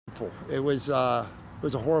awful. It was a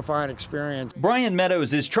horrifying experience. Brian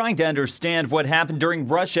Meadows is trying to understand what happened during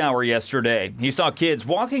rush hour yesterday. He saw kids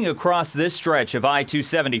walking across this stretch of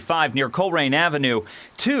I-275 near Colerain Avenue.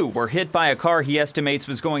 2 were hit by a car he estimates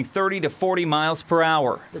was going 30 to 40 miles per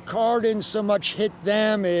hour. The car didn't so much hit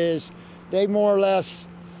them as they more or less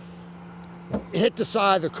hit the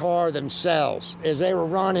side of the car themselves as they were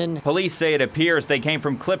running. Police say it appears they came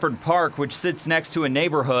from Clifford Park, which sits next to a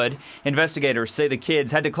neighborhood. Investigators say the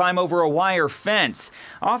kids had to climb over a wire fence.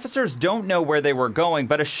 Officers don't know where they were going,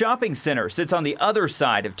 but a shopping center sits on the other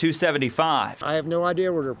side of 275. I have no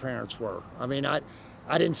idea where their parents were. I mean,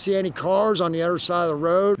 I didn't see any cars on the other side of the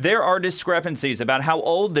road. There are discrepancies about how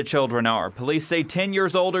old the children are. Police say 10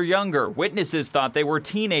 years old or younger. Witnesses thought they were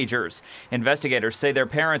teenagers. Investigators say their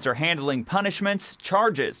parents are handling punishments.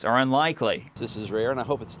 Charges are unlikely. This is rare, and I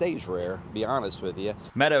hope it stays rare, to be honest with you.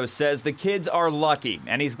 Meadows says the kids are lucky,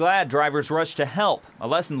 and he's glad drivers rushed to help. A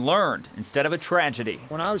lesson learned instead of a tragedy.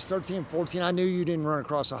 When I was 13, 14, I knew you didn't run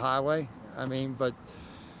across a highway. I mean, but,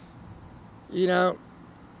 you know,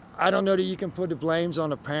 I don't know that you can put the blames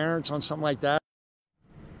on the parents on something like that.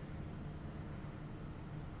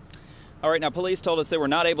 All right, now police told us they were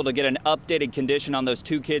not able to get an updated condition on those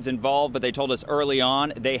 2 kids involved, but they told us early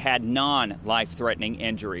on they had non-life-threatening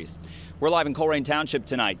injuries. We're live in Colerain Township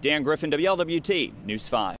tonight. Dan Griffin, WLWT News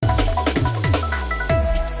 5.